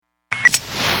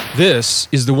This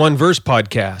is the One Verse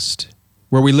Podcast,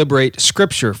 where we liberate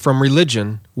Scripture from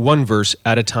religion one verse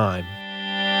at a time.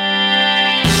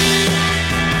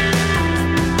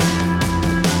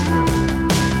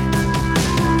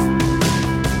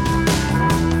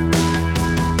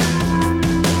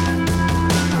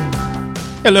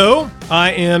 Hello,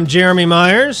 I am Jeremy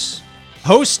Myers,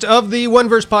 host of the One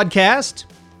Verse Podcast.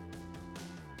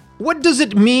 What does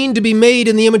it mean to be made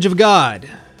in the image of God?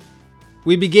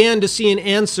 We began to see an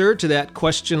answer to that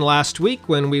question last week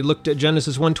when we looked at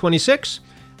Genesis 1:26.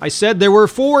 I said there were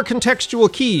 4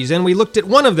 contextual keys, and we looked at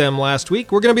one of them last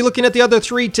week. We're going to be looking at the other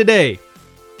 3 today.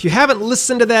 If you haven't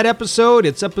listened to that episode,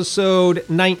 it's episode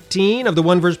 19 of the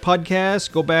One Verse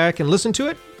Podcast. Go back and listen to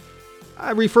it. I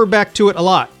refer back to it a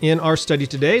lot in our study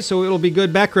today, so it'll be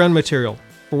good background material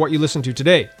for what you listen to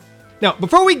today. Now,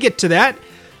 before we get to that,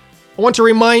 I want to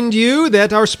remind you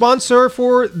that our sponsor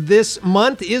for this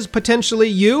month is potentially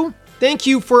you. Thank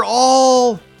you for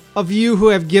all of you who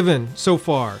have given so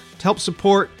far to help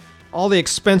support all the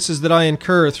expenses that I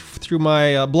incur through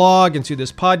my blog and through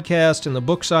this podcast and the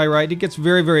books I write. It gets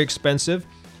very, very expensive.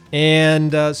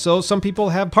 And so some people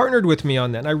have partnered with me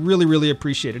on that. And I really, really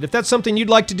appreciate it. If that's something you'd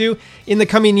like to do in the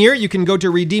coming year, you can go to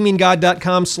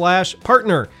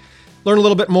redeeminggod.com/partner. Learn a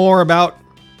little bit more about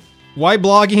why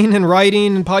blogging and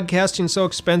writing and podcasting is so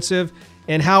expensive,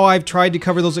 and how I've tried to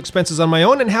cover those expenses on my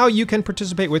own, and how you can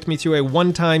participate with me through a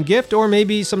one-time gift or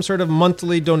maybe some sort of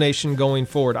monthly donation going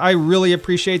forward. I really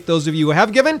appreciate those of you who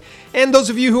have given and those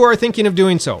of you who are thinking of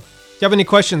doing so. If you have any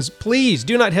questions, please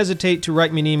do not hesitate to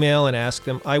write me an email and ask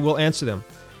them. I will answer them.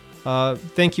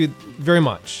 Thank you very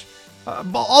much.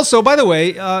 Also, by the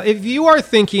way, if you are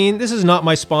thinking, this is not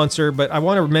my sponsor, but I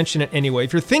want to mention it anyway.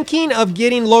 If you're thinking of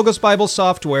getting Logos Bible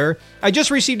software, I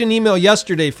just received an email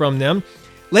yesterday from them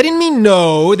letting me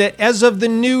know that as of the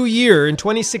new year in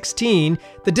 2016,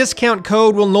 the discount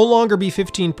code will no longer be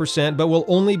 15%, but will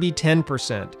only be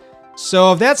 10%.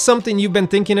 So if that's something you've been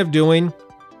thinking of doing,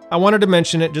 I wanted to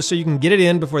mention it just so you can get it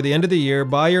in before the end of the year.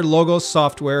 Buy your Logos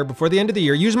software before the end of the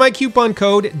year. Use my coupon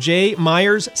code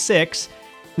JMyers6.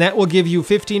 That will give you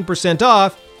 15%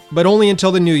 off, but only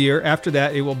until the new year. After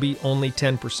that, it will be only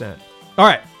 10%. All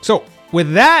right, so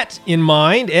with that in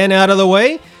mind and out of the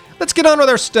way, let's get on with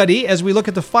our study as we look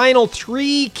at the final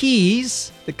 3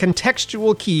 keys, the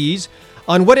contextual keys,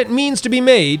 on what it means to be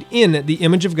made in the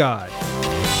image of God.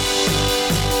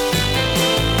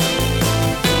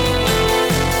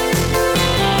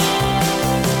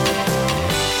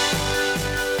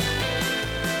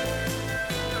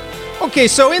 Okay,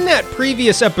 so in that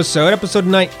previous episode, episode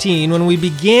 19, when we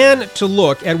began to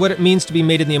look at what it means to be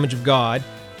made in the image of God,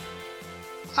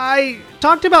 I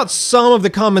talked about some of the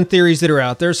common theories that are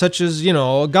out there, such as,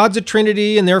 God's a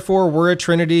Trinity and therefore we're a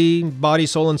Trinity, body,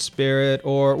 soul, and spirit,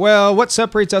 or, well, what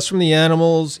separates us from the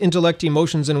animals? Intellect,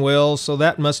 emotions, and will, so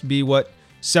that must be what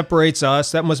separates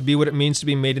us. That must be what it means to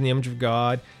be made in the image of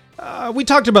God. We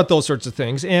talked about those sorts of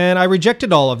things, and I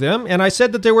rejected all of them, and I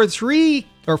said that there were 3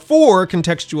 or 4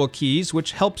 contextual keys,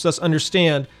 which helps us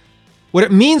understand what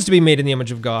it means to be made in the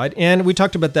image of God, and we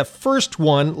talked about that first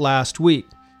one last week.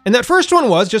 And that first one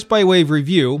was, just by way of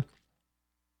review,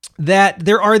 that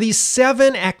there are these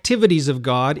 7 activities of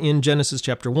God in Genesis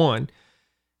chapter 1,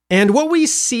 and what we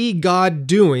see God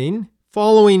doing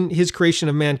following his creation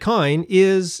of mankind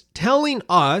is telling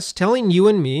us, telling you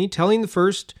and me, telling the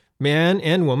first man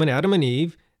and woman, Adam and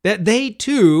Eve, that they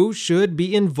too should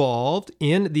be involved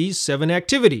in these 7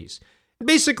 activities.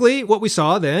 Basically, what we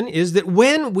saw then is that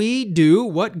when we do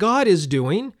what God is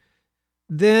doing,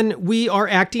 then we are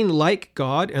acting like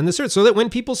God and this earth, so that when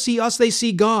people see us, they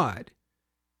see God.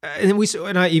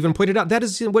 And I even pointed out that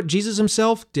is what Jesus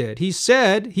himself did. He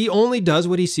said he only does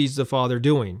what he sees the Father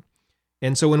doing.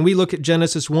 And so when we look at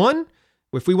Genesis 1,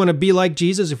 if we want to be like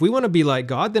Jesus, if we want to be like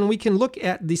God, then we can look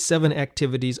at the 7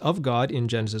 activities of God in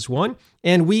Genesis 1,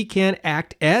 and we can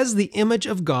act as the image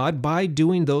of God by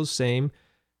doing those same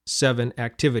 7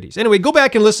 activities. Anyway, go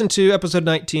back and listen to episode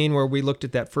 19 where we looked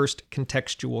at that first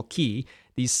contextual key,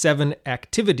 these 7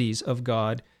 activities of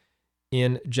God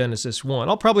in Genesis 1.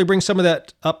 I'll probably bring some of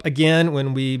that up again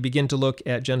when we begin to look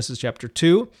at Genesis chapter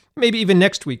 2, maybe even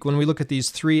next week when we look at these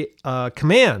 3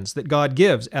 commands that God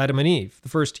gives Adam and Eve, the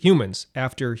first humans,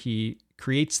 after he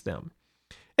creates them.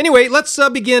 Anyway, let's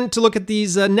begin to look at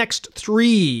these next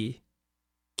 3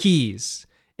 keys.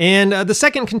 And the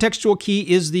second contextual key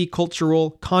is the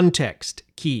cultural context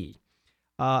key.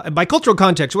 And by cultural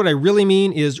context, what I really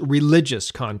mean is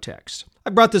religious context. I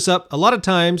brought this up a lot of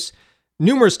times,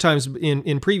 numerous times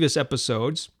in previous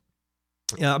episodes.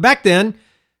 Back then,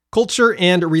 culture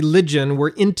and religion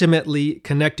were intimately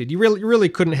connected. You really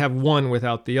couldn't have one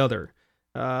without the other.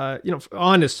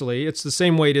 Honestly, it's the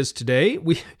same way it is today.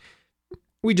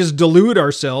 We just delude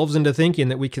ourselves into thinking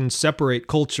that we can separate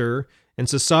culture and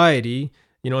society,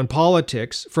 and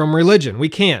politics from religion. We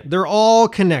can't. They're all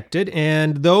connected,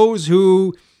 and those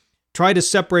who try to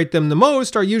separate them the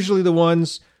most are usually the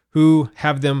ones who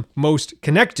have them most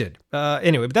connected.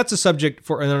 Anyway, but that's a subject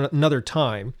for another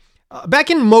time.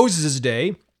 Back in Moses'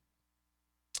 day,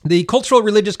 the cultural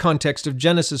religious context of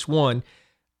Genesis 1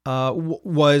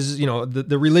 was,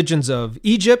 the religions of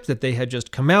Egypt that they had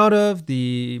just come out of,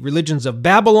 the religions of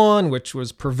Babylon, which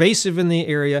was pervasive in the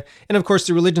area, and of course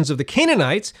the religions of the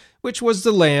Canaanites, which was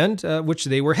the land which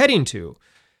they were heading to.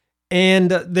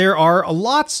 And there are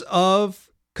lots of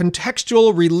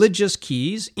contextual religious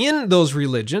keys in those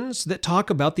religions that talk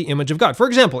about the image of God. For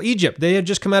example, Egypt, they had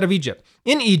just come out of Egypt.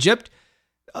 In Egypt,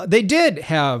 they did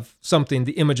have something,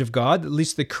 the image of God, at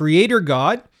least the creator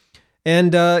God.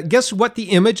 And guess what the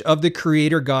image of the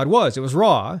creator God was? It was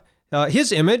Ra.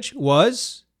 His image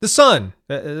was the sun,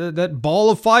 that ball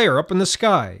of fire up in the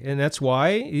sky. And that's why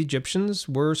Egyptians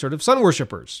were sort of sun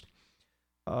worshipers.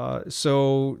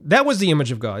 So that was the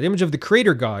image of God, the image of the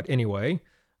creator God anyway.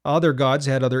 Other gods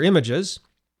had other images.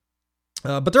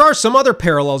 But there are some other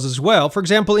parallels as well. For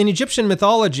example, in Egyptian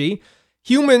mythology,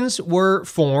 humans were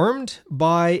formed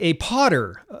by a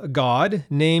potter god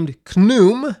named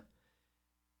Khnum,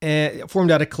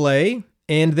 formed out of clay,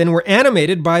 and then were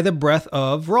animated by the breath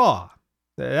of Ra.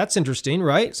 That's interesting,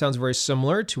 right? Sounds very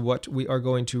similar to what we are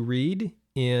going to read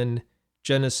in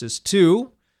Genesis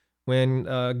 2, when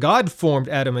God formed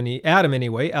Adam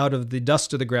anyway, out of the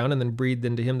dust of the ground and then breathed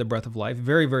into him the breath of life.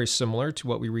 Very, very similar to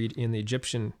what we read in the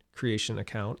Egyptian creation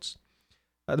accounts.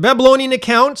 The Babylonian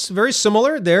accounts, very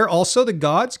similar. There also the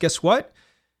gods, guess what?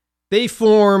 They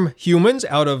form humans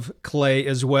out of clay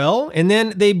as well, and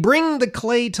then they bring the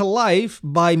clay to life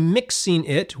by mixing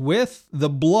it with the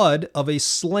blood of a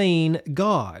slain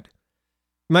god.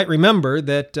 You might remember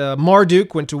that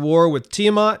Marduk went to war with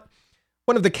Tiamat.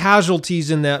 One of the casualties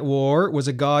in that war was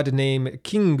a god named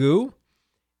Kingu,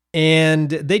 and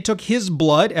they took his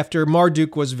blood after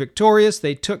Marduk was victorious.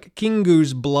 They took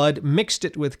Kingu's blood, mixed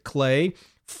it with clay,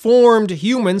 formed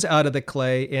humans out of the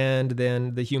clay, and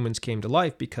then the humans came to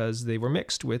life because they were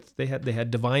mixed with, they had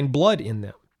divine blood in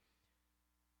them.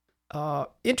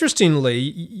 Interestingly,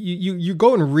 you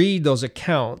go and read those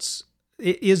accounts.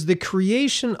 It is the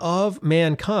creation of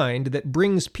mankind that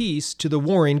brings peace to the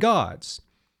warring gods.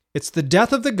 It's the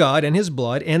death of the god and his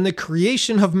blood and the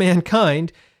creation of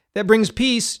mankind that brings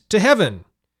peace to heaven.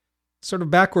 Sort of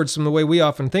backwards from the way we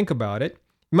often think about it.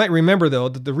 You might remember, though,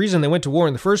 that the reason they went to war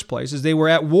in the first place is they were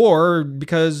at war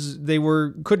because they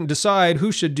couldn't decide who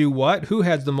should do what, who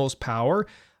had the most power,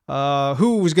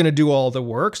 who was going to do all the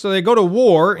work. So they go to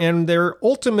war, and their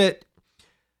ultimate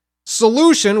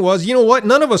solution was, you know what,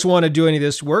 none of us want to do any of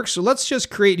this work, so let's just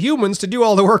create humans to do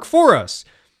all the work for us.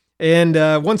 And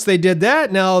once they did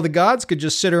that, now the gods could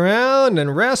just sit around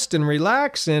and rest and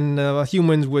relax, and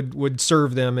humans would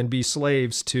serve them and be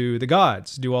slaves to the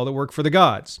gods, do all the work for the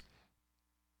gods.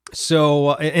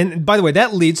 So, and by the way,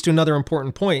 that leads to another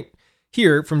important point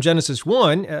here from Genesis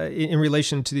 1 in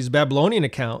relation to these Babylonian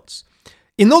accounts.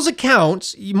 In those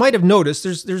accounts, you might have noticed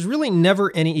there's really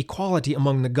never any equality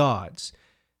among the gods.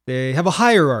 They have a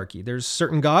hierarchy. There's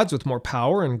certain gods with more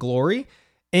power and glory.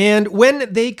 And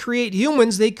when they create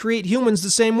humans the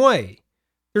same way.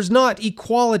 There's not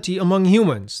equality among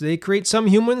humans. They create some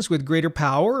humans with greater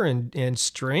power and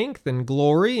strength and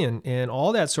glory and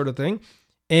all that sort of thing.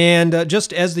 And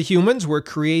just as the humans were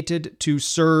created to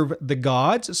serve the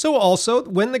gods, so also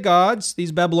when the gods,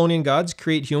 these Babylonian gods,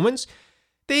 create humans,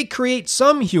 they create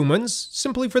some humans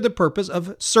simply for the purpose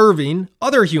of serving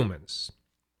other humans.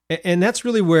 And that's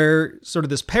really where sort of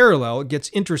this parallel gets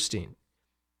interesting.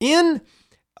 In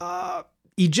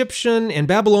Egyptian and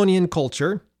Babylonian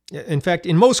culture, in fact,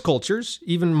 in most cultures,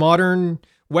 even modern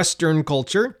Western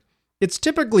culture, it's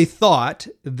typically thought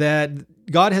that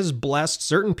God has blessed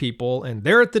certain people and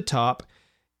they're at the top,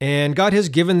 and God has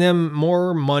given them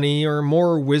more money or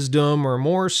more wisdom or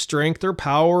more strength or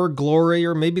power or glory,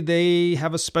 or maybe they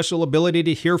have a special ability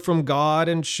to hear from God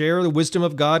and share the wisdom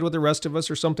of God with the rest of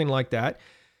us or something like that.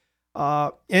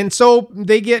 And so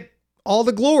they get all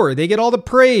the glory, they get all the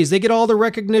praise, they get all the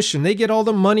recognition, they get all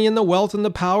the money and the wealth and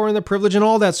the power and the privilege and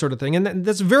all that sort of thing. And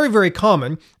that's very, very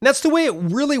common. And that's the way it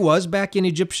really was back in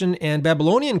Egyptian and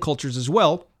Babylonian cultures as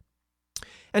well.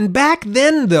 And back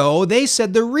then, though, they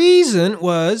said the reason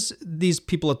was, these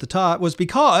people at the top, was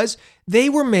because they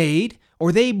were made,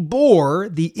 or they bore,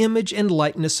 the image and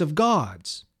likeness of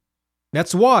gods.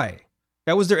 That's why.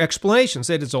 That was their explanation.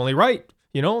 Said it's only right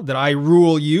that I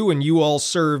rule you and you all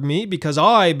serve me because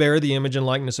I bear the image and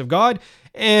likeness of God,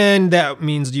 and that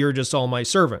means you're just all my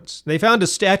servants. They found a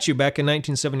statue back in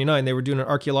 1979. They were doing an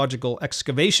archaeological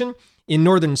excavation in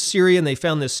northern Syria, and they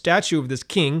found this statue of this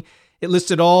king. It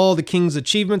listed all the king's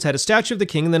achievements, had a statue of the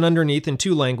king, and then underneath in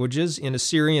 2 languages, in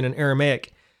Assyrian and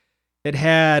Aramaic, it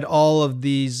had all of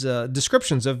these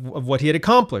descriptions of what he had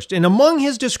accomplished. And among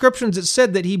his descriptions, it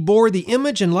said that he bore the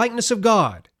image and likeness of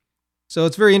God. So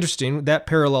it's very interesting, that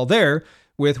parallel there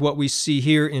with what we see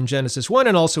here in Genesis 1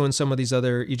 and also in some of these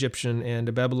other Egyptian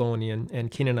and Babylonian and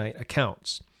Canaanite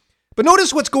accounts. But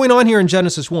notice what's going on here in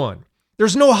Genesis 1.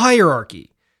 There's no hierarchy.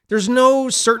 There's no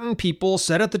certain people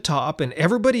set at the top and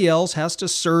everybody else has to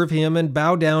serve him and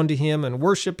bow down to him and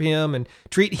worship him and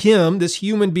treat him, this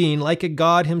human being, like a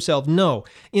God himself. No.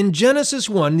 In Genesis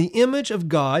 1, the image of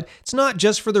God, it's not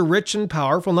just for the rich and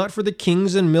powerful, not for the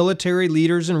kings and military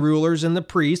leaders and rulers and the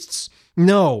priests.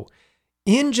 No.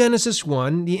 In Genesis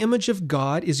 1, the image of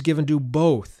God is given to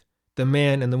both the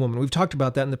man and the woman. We've talked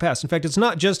about that in the past. In fact, it's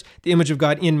not just the image of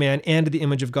God in man and the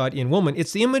image of God in woman.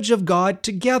 It's the image of God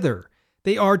together.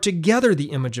 They are together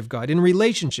the image of God in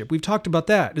relationship. We've talked about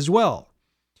that as well.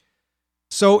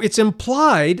 So it's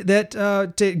implied that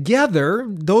together,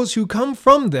 those who come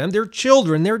from them, their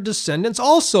children, their descendants,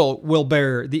 also will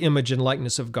bear the image and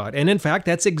likeness of God. And in fact,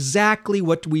 that's exactly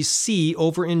what we see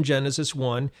over in Genesis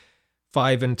 1,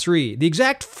 5, and 3. The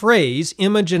exact phrase,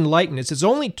 image and likeness, is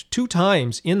only 2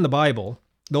 times in the Bible,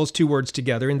 those 2 words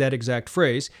together in that exact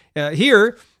phrase.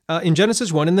 Here in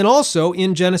Genesis 1, and then also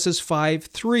in Genesis 5,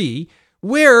 3,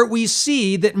 where we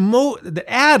see that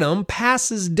Adam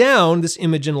passes down this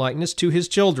image and likeness to his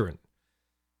children.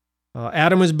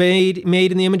 Adam was made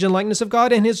in the image and likeness of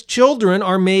God, and his children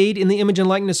are made in the image and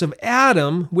likeness of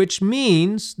Adam, which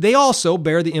means they also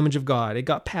bear the image of God. It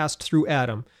got passed through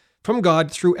Adam, from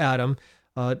God through Adam,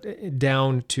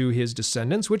 down to his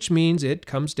descendants, which means it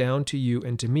comes down to you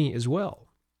and to me as well.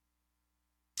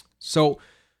 So,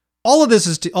 all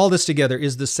this together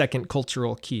is the second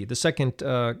cultural key, the second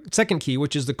key,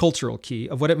 which is the cultural key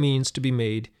of what it means to be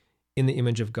made in the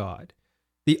image of God.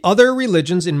 The other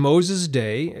religions in Moses'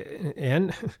 day,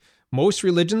 and most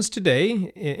religions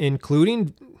today,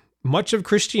 including much of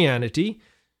Christianity,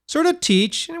 sort of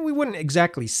teach, and we wouldn't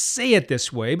exactly say it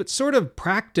this way, but sort of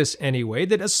practice anyway,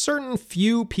 that a certain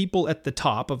few people at the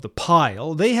top of the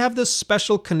pile, they have this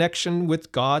special connection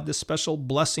with God, the special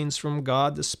blessings from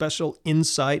God, the special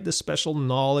insight, the special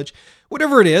knowledge,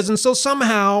 whatever it is. And so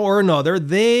somehow or another,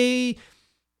 they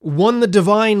won the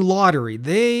divine lottery.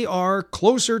 They are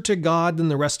closer to God than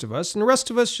the rest of us. And the rest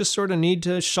of us just sort of need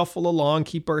to shuffle along,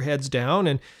 keep our heads down,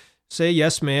 and say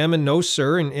yes, ma'am, and no,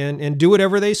 sir, and do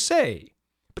whatever they say.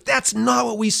 But that's not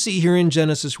what we see here in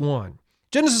Genesis 1.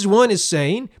 Genesis 1 is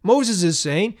saying, Moses is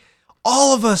saying,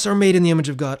 all of us are made in the image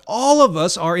of God. All of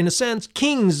us are, in a sense,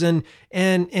 kings and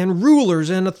rulers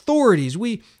and authorities.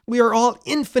 We are all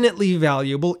infinitely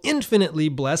valuable, infinitely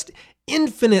blessed,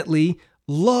 infinitely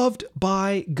loved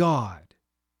by God.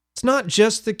 It's not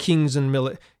just the kings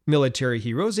and military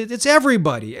heroes. It's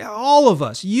everybody. All of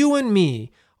us, you and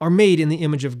me, are made in the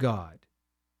image of God.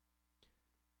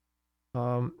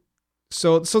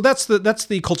 So that's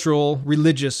the cultural,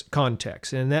 religious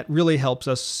context, and that really helps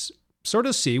us sort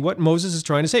of see what Moses is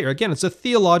trying to say here. Again, it's a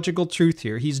theological truth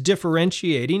here. He's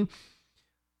differentiating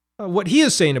what he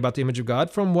is saying about the image of God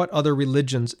from what other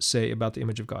religions say about the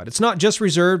image of God. It's not just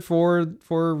reserved for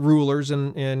rulers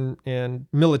and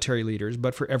military leaders,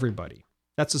 but for everybody.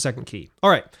 That's the second key. All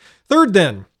right. Third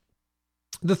then.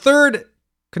 The third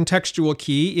contextual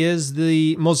key is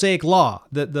the Mosaic law,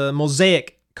 the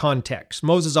Mosaic context.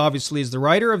 Moses obviously is the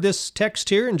writer of this text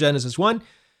here in Genesis 1.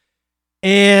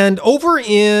 And over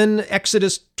in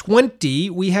Exodus 20,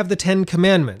 we have the 10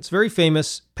 Commandments. Very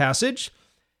famous passage.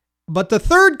 But the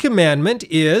third commandment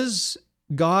is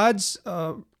God's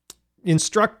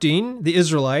instructing the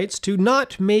Israelites to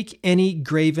not make any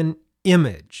graven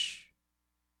image.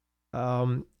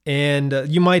 And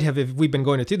you might have, if we've been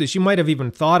going through this, you might have even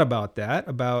thought about that,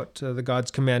 about the God's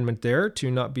commandment there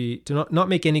to not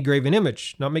make any graven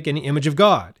image, not make any image of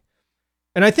God.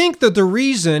 And I think that the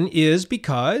reason is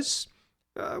because,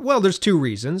 there's 2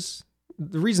 reasons.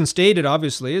 The reason stated,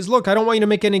 obviously, is, look, I don't want you to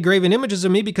make any graven images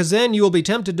of me because then you will be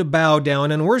tempted to bow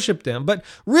down and worship them. But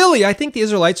really, I think the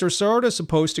Israelites are sort of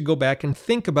supposed to go back and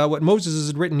think about what Moses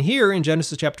has written here in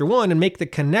Genesis chapter 1 and make the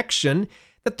connection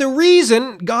that the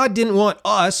reason God didn't want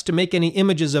us to make any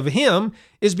images of him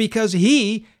is because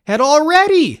he had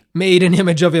already made an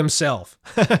image of himself.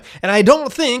 And I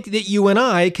don't think that you and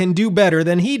I can do better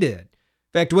than he did.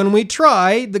 In fact, when we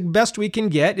try, the best we can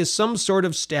get is some sort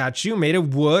of statue made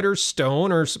of wood or stone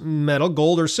or metal,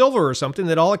 gold or silver or something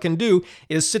that all it can do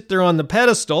is sit there on the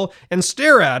pedestal and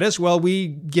stare at us while we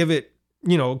give it,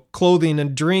 clothing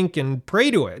and drink and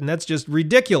pray to it. And that's just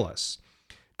ridiculous.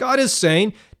 God is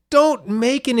saying, don't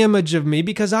make an image of me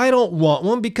because I don't want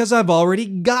one, because I've already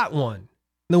got one.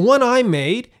 The one I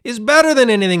made is better than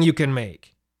anything you can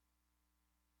make.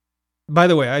 By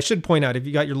the way, I should point out, if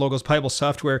you got your Logos Bible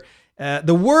software,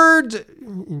 the word,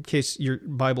 in case your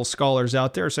Bible scholars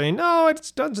out there are saying, no,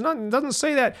 it doesn't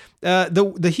say that.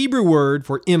 The Hebrew word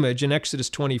for image in Exodus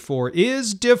 24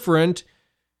 is different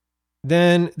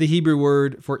than the Hebrew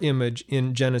word for image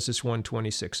in Genesis 1,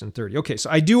 26 and 30. Okay, so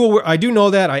I do know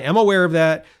that. I am aware of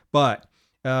that. But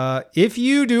if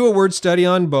you do a word study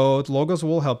on both, Logos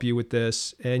will help you with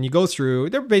this, and you go through,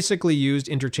 they're basically used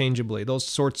interchangeably, those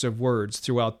sorts of words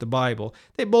throughout the Bible.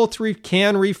 They both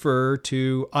can refer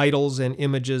to idols and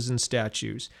images and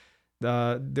statues. They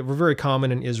were very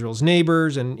common in Israel's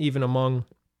neighbors and even among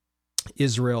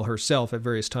Israel herself at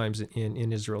various times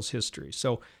in Israel's history.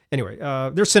 So anyway,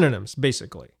 they're synonyms,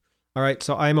 basically. All right,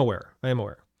 so I am aware.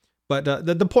 But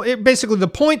the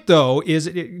point, though, is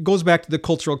it goes back to the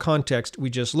cultural context we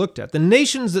just looked at. The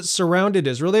nations that surrounded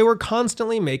Israel, they were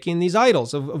constantly making these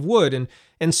idols of wood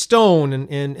and stone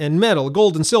and metal,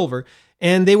 gold and silver,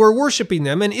 and they were worshiping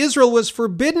them. And Israel was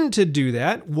forbidden to do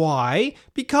that. Why?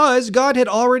 Because God had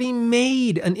already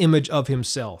made an image of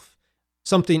himself,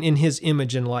 something in his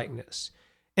image and likeness.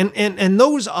 And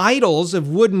those idols of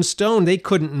wood and stone, they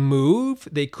couldn't move,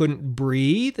 they couldn't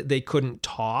breathe, they couldn't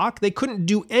talk, they couldn't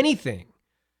do anything.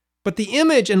 But the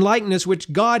image and likeness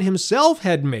which God himself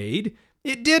had made,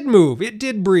 it did move, it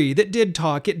did breathe, it did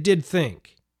talk, it did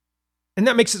think. And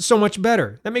that makes it so much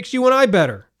better. That makes you and I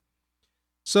better.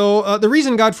 So the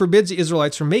reason God forbids the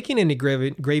Israelites from making any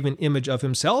graven image of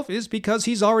himself is because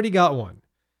he's already got one.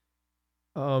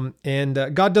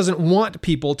 And God doesn't want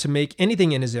people to make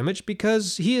anything in his image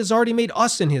because he has already made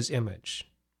us in his image.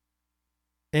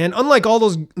 And unlike all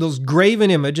those graven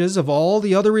images of all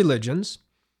the other religions,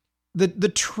 the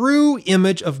true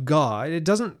image of God, it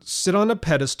doesn't sit on a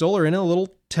pedestal or in a little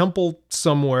temple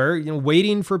somewhere,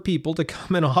 waiting for people to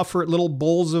come and offer it little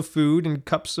bowls of food and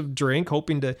cups of drink,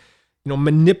 hoping to,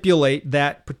 manipulate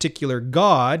that particular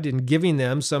God and giving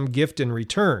them some gift in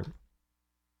return.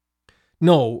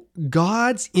 No,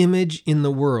 God's image in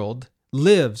the world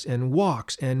lives and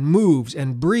walks and moves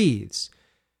and breathes.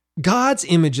 God's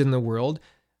image in the world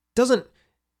doesn't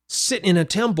sit in a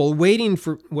temple waiting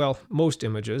for, most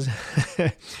images,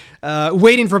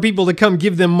 waiting for people to come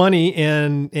give them money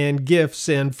and gifts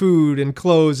and food and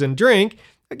clothes and drink.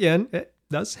 Again, it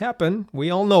does happen.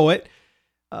 We all know it.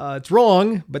 It's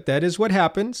wrong, but that is what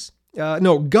happens.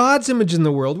 No, God's image in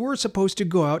the world, we're supposed to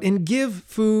go out and give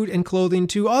food and clothing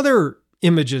to other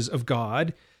images of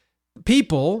God,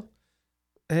 people,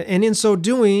 and in so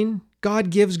doing,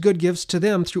 God gives good gifts to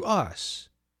them through us.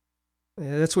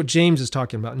 That's what James is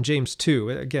talking about in James 2.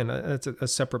 Again, that's a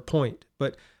separate point.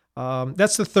 But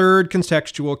that's the third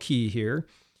contextual key here,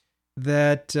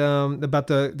 that about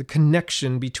the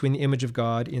connection between the image of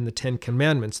God in the Ten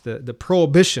Commandments, the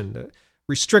prohibition, the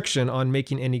restriction on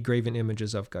making any graven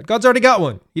images of God. God's already got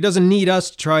one. He doesn't need us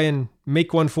to try and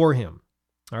make one for him.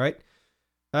 All right?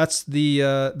 That's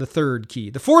the third key.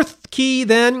 The fourth key,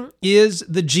 then, is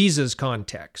the Jesus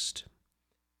context.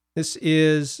 This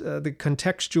is the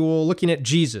contextual, looking at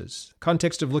Jesus,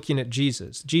 context of looking at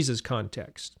Jesus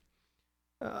context.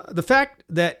 The fact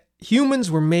that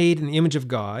humans were made in the image of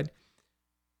God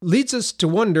leads us to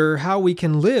wonder how we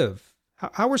can live,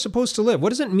 how we're supposed to live. What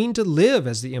does it mean to live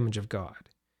as the image of God?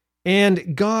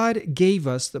 And God gave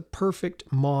us the perfect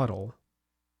model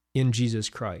in Jesus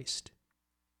Christ.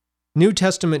 New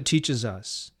Testament teaches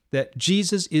us that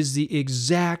Jesus is the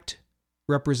exact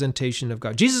representation of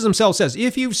God. Jesus himself says,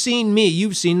 if you've seen me,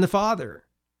 you've seen the Father.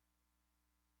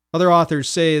 Other authors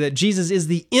say that Jesus is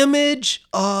the image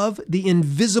of the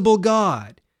invisible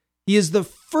God. He is the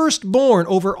firstborn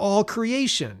over all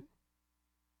creation.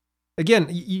 Again,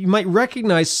 you might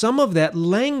recognize some of that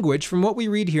language from what we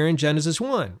read here in Genesis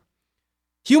 1.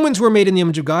 Humans were made in the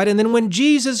image of God, and then when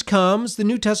Jesus comes, the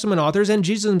New Testament authors and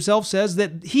Jesus himself says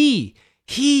that He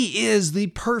is the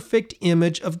perfect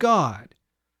image of God.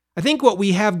 I think what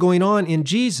we have going on in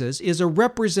Jesus is a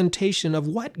representation of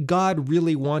what God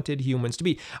really wanted humans to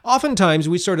be. Oftentimes,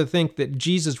 we sort of think that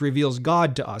Jesus reveals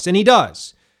God to us, and he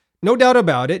does. No doubt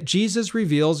about it, Jesus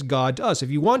reveals God to us.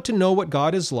 If you want to know what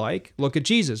God is like, look at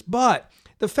Jesus. But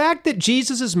the fact that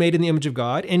Jesus is made in the image of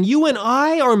God, and you and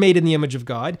I are made in the image of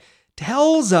God,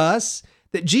 tells us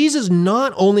that Jesus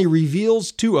not only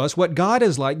reveals to us what God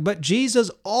is like, but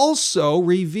Jesus also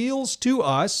reveals to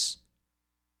us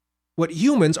what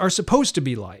humans are supposed to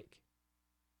be like.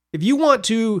 If you want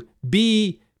to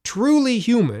be truly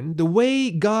human, the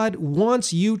way God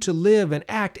wants you to live and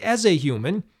act as a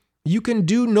human, you can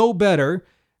do no better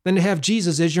than to have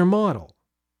Jesus as your model.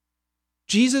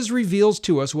 Jesus reveals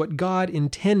to us what God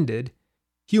intended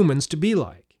humans to be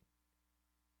like.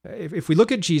 If we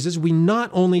look at Jesus, we not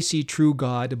only see true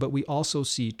God, but we also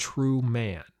see true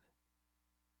man.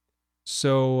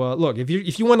 So look, if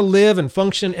you want to live and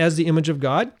function as the image of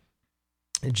God,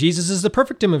 Jesus is the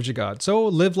perfect image of God. So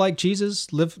live like Jesus,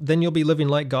 then you'll be living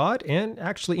like God, and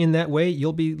actually in that way,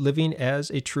 you'll be living as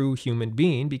a true human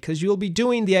being because you'll be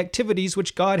doing the activities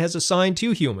which God has assigned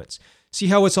to humans. See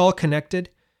how it's all connected?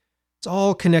 It's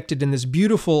all connected in this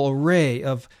beautiful array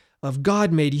of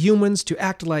God made humans to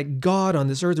act like God on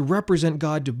this earth, to represent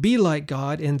God, to be like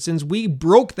God. And since we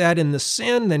broke that in the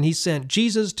sin, then he sent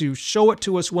Jesus to show it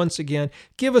to us once again,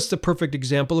 give us the perfect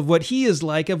example of what he is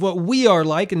like, of what we are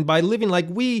like. And by living like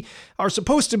we are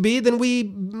supposed to be, then we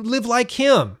live like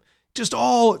him. Just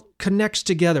all connects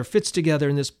together, fits together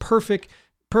in this perfect,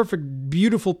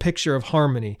 beautiful picture of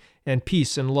harmony and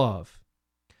peace and love.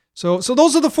 So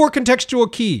those are the 4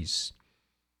 contextual keys.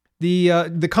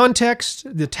 The context,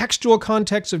 the textual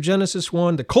context of Genesis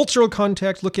 1, the cultural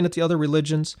context, looking at the other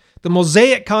religions, the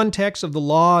Mosaic context of the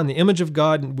law and the image of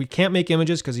God, and we can't make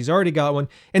images because he's already got one,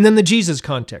 and then the Jesus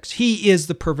context. He is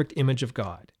the perfect image of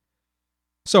God.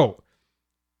 So,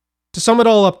 to sum it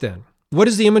all up then, what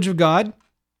is the image of God?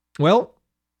 Well,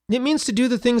 it means to do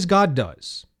the things God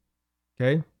does.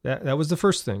 Okay, that was the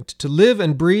first thing. To live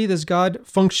and breathe as God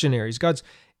functionaries, God's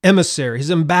emissary,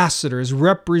 his ambassador, his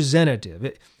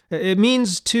representative. It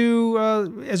means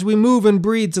to, as we move and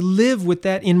breathe, to live with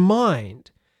that in mind.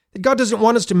 That God doesn't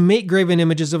want us to make graven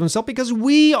images of himself because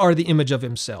we are the image of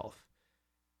himself.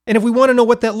 And if we want to know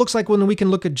what that looks like, then we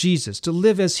can look at Jesus, to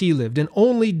live as he lived and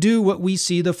only do what we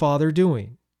see the Father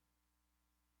doing.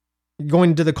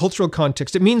 Going to the cultural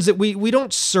context, it means that we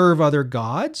don't serve other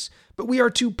gods, but we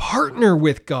are to partner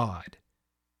with God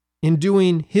in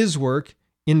doing his work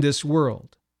in this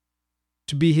world.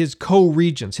 To be his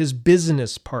co-regents, his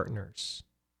business partners.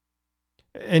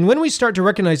 And when we start to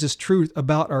recognize this truth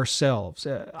about ourselves,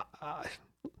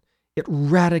 it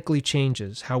radically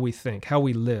changes how we think, how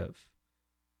we live,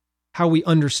 how we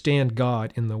understand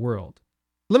God in the world.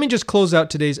 Let me just close out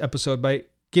today's episode by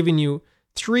giving you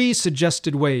 3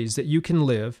 suggested ways that you can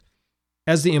live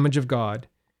as the image of God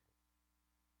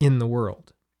in the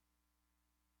world.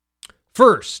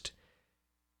 First,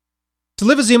 to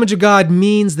live as the image of God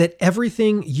means that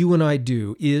everything you and I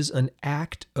do is an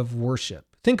act of worship.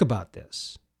 Think about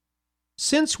this.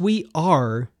 Since we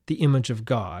are the image of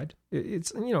God,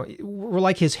 we're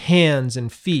like his hands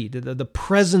and feet, the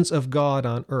presence of God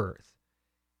on earth.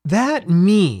 That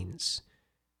means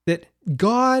that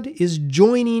God is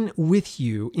joining with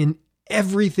you in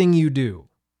everything you do.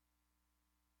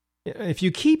 If you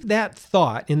keep that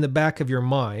thought in the back of your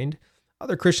mind,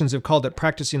 other Christians have called it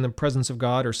practicing the presence of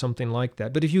God or something like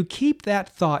that. But if you keep that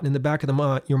thought in the back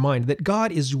of your mind, that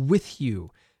God is with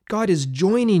you, God is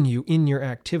joining you in your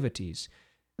activities,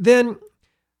 then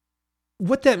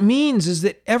what that means is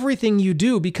that everything you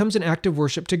do becomes an act of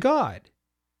worship to God.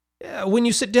 When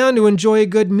you sit down to enjoy a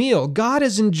good meal, God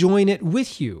is enjoying it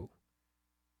with you.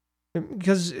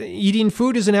 Because eating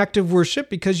food is an act of worship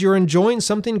because you're enjoying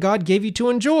something God gave you to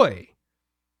enjoy.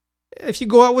 If you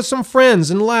go out with some friends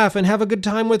and laugh and have a good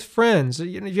time with friends,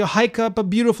 if you hike up a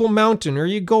beautiful mountain, or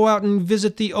you go out and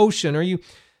visit the ocean, or you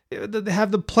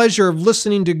have the pleasure of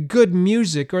listening to good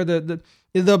music, or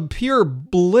the pure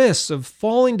bliss of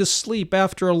falling to sleep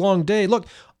after a long day, look,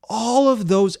 all of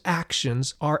those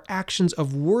actions are actions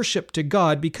of worship to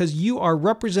God because you are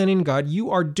representing God. You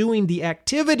are doing the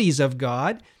activities of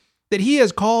God that he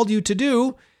has called you to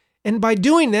do. And by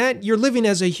doing that, you're living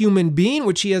as a human being,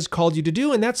 which he has called you to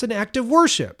do, and that's an act of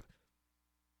worship.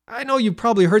 I know you've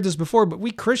probably heard this before, but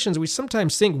we Christians, we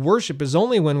sometimes think worship is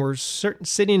only when we're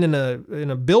sitting in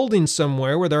a building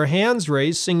somewhere with our hands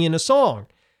raised singing a song.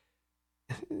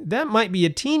 That might be a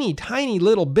teeny tiny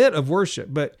little bit of worship,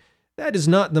 but that is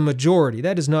not the majority.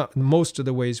 That is not most of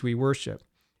the ways we worship.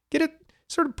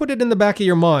 Sort of put it in the back of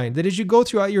your mind that as you go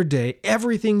throughout your day,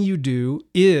 everything you do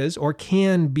is or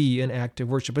can be an act of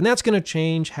worship. And that's going to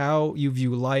change how you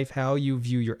view life, how you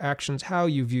view your actions, how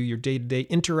you view your day-to-day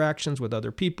interactions with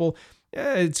other people.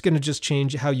 It's going to just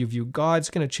change how you view God. It's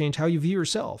going to change how you view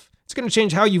yourself. It's going to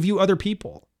change how you view other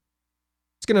people.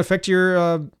 It's going to affect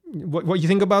your what you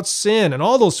think about sin and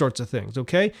all those sorts of things,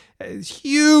 okay? It's a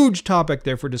huge topic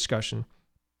there for discussion.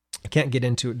 I can't get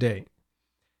into it today.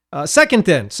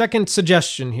 Second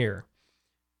suggestion here,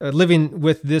 living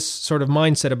with this sort of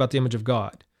mindset about the image of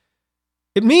God.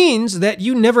 It means that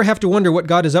you never have to wonder what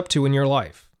God is up to in your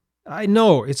life. I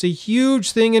know it's a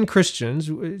huge thing in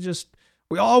Christians.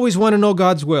 We always want to know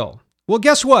God's will. Well,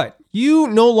 guess what? You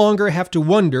no longer have to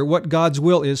wonder what God's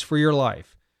will is for your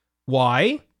life.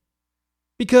 Why?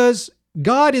 Because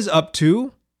God is up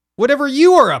to whatever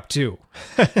you are up to.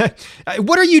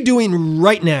 What are you doing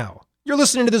right now? You're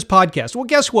listening to this podcast. Well,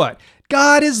 guess what?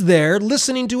 God is there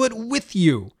listening to it with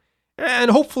you.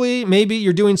 And hopefully, maybe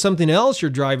you're doing something else.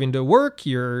 You're driving to work.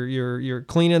 You're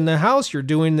cleaning the house. You're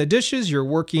doing the dishes. You're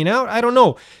working out. I don't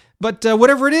know. But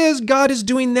whatever it is, God is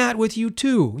doing that with you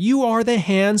too. You are the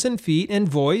hands and feet and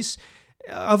voice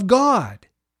of God.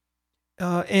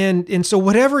 And so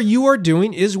whatever you are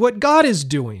doing is what God is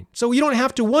doing. So you don't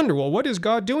have to wonder, well, what is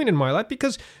God doing in my life?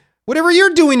 Because whatever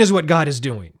you're doing is what God is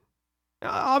doing.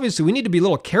 Obviously, we need to be a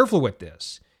little careful with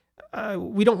this.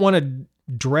 We don't want to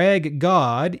drag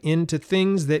God into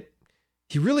things that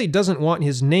he really doesn't want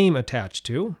his name attached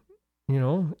to,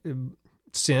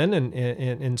 sin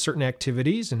and certain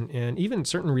activities and even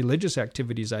certain religious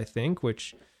activities, I think,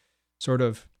 which sort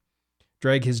of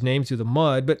drag his name through the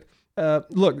mud. But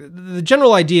look, the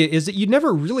general idea is that you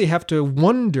never really have to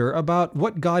wonder about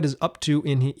what God is up to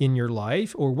in your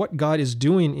life or what God is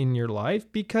doing in your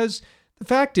life, because the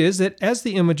fact is that as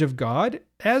the image of God,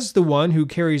 as the one who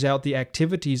carries out the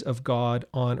activities of God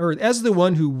on earth, as the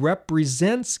one who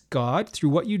represents God through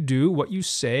what you do, what you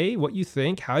say, what you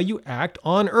think, how you act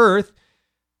on earth,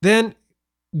 then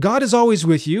God is always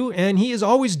with you and he is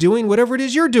always doing whatever it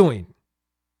is you're doing.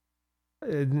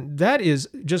 That is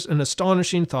just an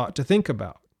astonishing thought to think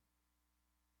about.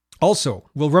 Also,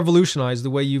 will revolutionize the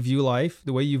way you view life,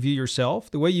 the way you view yourself,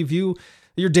 the way you view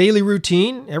your daily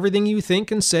routine, everything you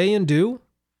think and say and do,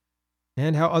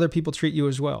 and how other people treat you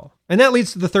as well. And that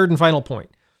leads to the third and final point.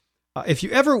 If you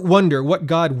ever wonder what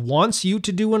God wants you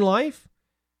to do in life,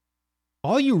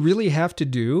 all you really have to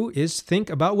do is think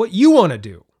about what you want to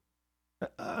do.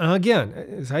 Again,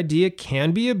 this idea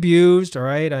can be abused, all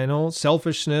right? I know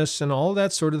selfishness and all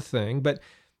that sort of thing, but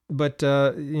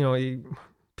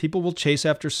people will chase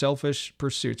after selfish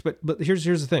pursuits. But here's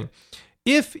the thing.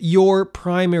 If your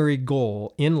primary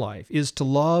goal in life is to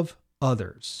love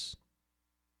others,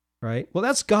 right? Well,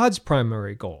 that's God's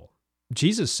primary goal.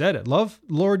 Jesus said it. Love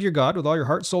Lord your God with all your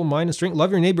heart, soul, mind, and strength.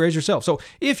 Love your neighbor as yourself. So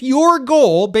if your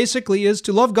goal basically is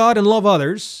to love God and love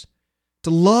others, to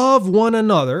love one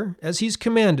another as he's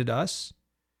commanded us,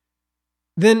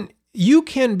 then you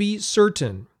can be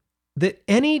certain that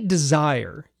any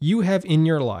desire you have in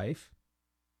your life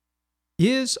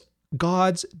is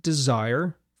God's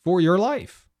desire for your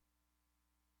life.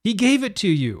 He gave it to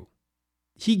you.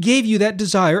 He gave you that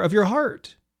desire of your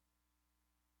heart.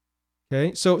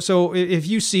 Okay, so if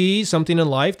you see something in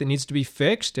life that needs to be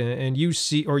fixed, and you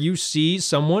see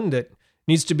someone that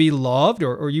needs to be loved,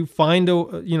 or you find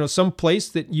some place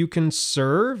that you can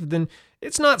serve, then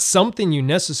it's not something you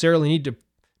necessarily need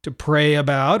to pray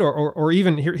about, or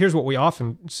even here's what we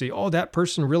often see: oh, that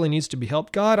person really needs to be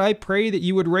helped. God, I pray that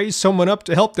you would raise someone up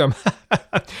to help them.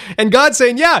 And God's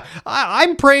saying, yeah,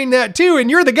 I'm praying that too, and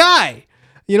you're the guy.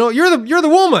 You're the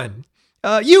woman.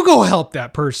 You go help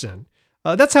that person.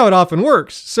 That's how it often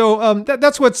works. So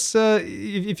that's what's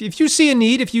if you see a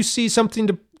need, if you see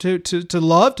something to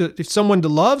love, if someone to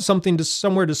love,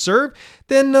 somewhere to serve,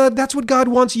 then that's what God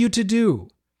wants you to do.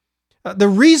 The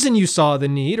reason you saw the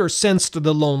need or sensed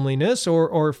the loneliness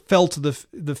or felt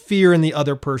the fear in the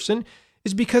other person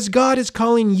is because God is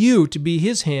calling you to be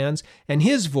his hands and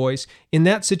his voice in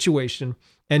that situation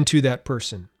and to that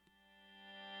person.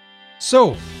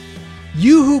 So,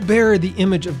 you who bear the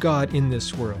image of God in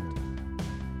this world,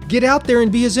 get out there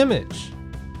and be his image.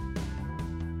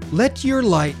 Let your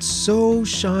light so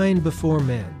shine before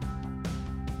men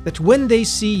that when they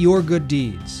see your good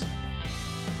deeds,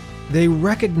 they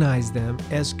recognize them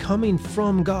as coming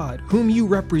from God, whom you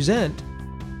represent,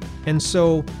 and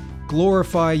so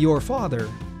glorify your Father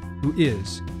who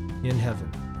is in heaven.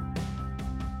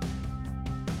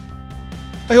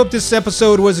 I hope this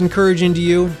episode was encouraging to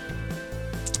you.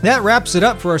 That wraps it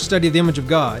up for our study of the image of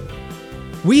God.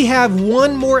 We have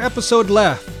one more episode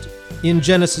left in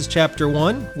Genesis chapter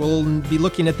 1. We'll be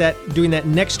looking at doing that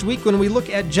next week when we look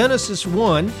at Genesis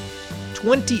 1,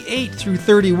 28 through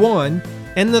 31,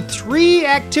 and the 3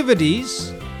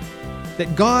 activities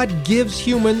that God gives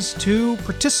humans to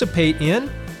participate in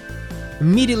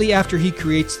immediately after he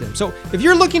creates them. So if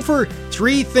you're looking for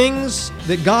 3 things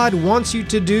that God wants you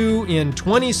to do in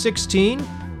 2016,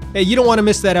 hey, you don't want to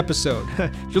miss that episode.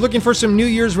 If you're looking for some New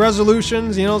Year's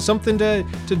resolutions, something to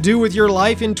do with your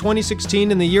life in 2016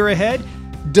 and the year ahead,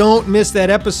 Don't miss that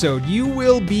episode. You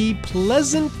will be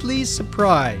pleasantly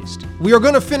surprised. We are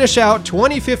going to finish out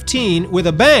 2015 with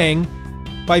a bang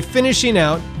by finishing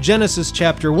out Genesis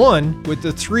chapter 1 with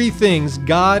the 3 things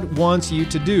God wants you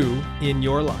to do in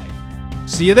your life.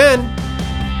 See you then.